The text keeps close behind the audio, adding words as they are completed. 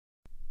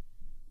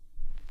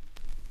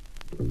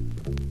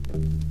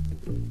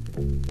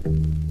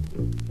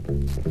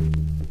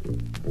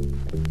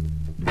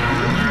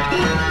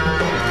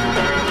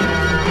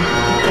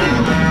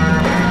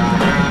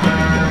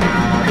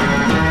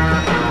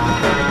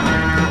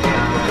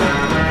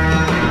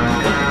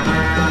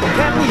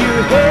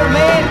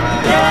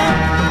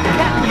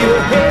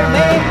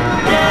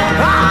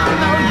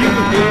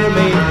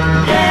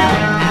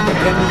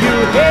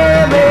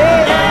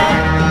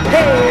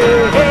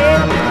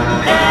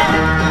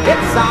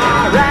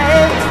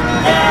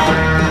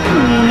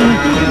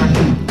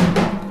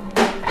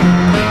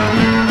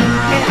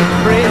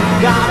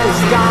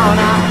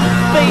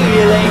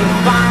Feeling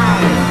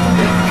fine.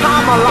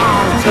 Come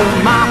along to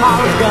my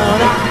house,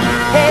 gonna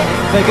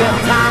have a good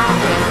time.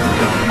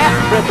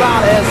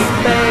 Everybody's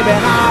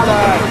saving all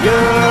the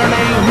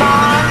yearning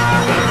mind.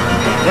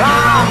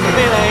 I'm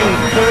feeling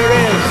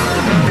curious.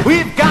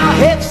 We've got to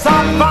hit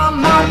some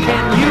fun now.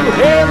 Can you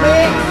hear me?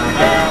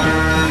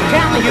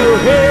 Can you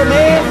hear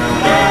me?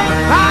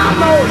 I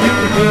know you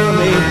hear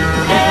me.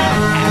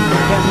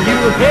 Can you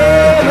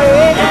hear me?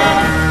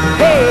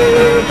 Hey,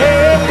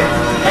 hey.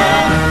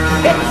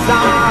 It's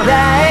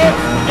alright.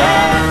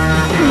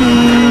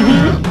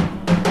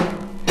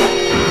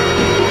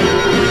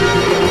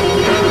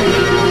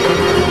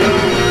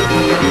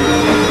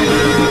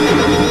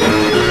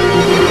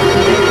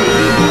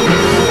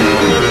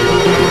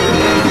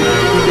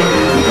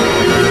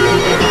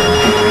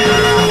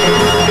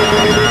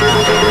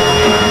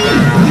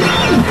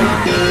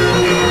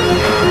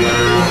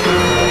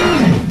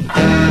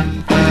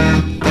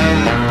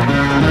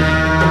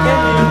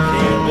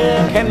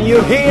 Can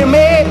you hear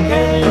me?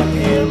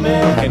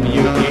 Can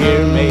you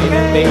hear me,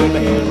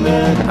 baby?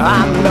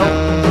 I know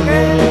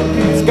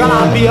it's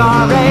gonna be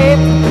alright.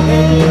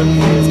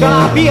 It's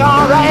gonna be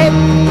alright.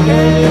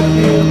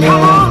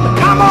 Come on,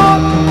 come on,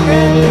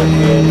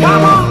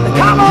 come on,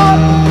 come on.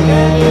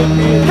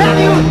 Can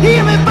you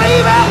hear me,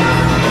 baby?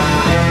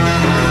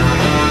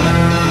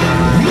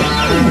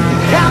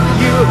 Can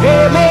you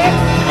hear me?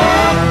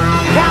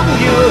 Can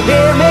you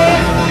hear me?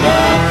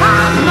 I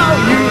know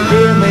you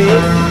hear me.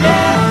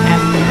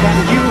 Can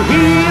you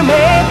hear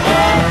me?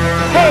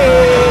 Hey,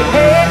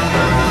 hey,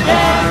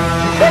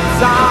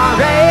 it's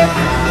alright.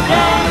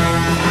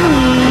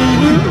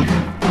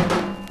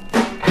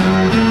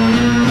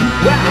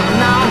 Well,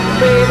 now,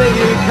 baby,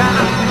 you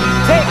can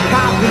take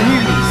out the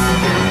news.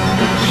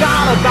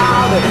 Shout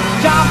about it,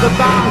 shout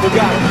about it,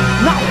 got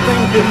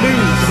nothing to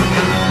lose.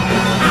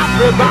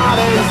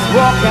 Everybody's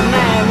walking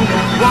in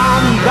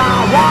one by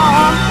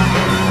one.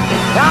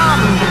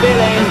 I'm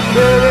feeling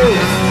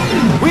curious.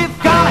 We've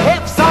got to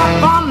hit some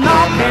fun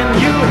now. Can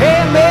you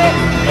hear me?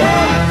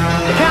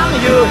 Can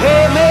you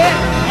hear me?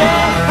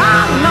 I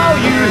know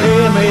you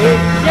hear me.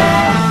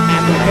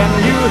 Can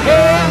you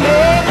hear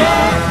me?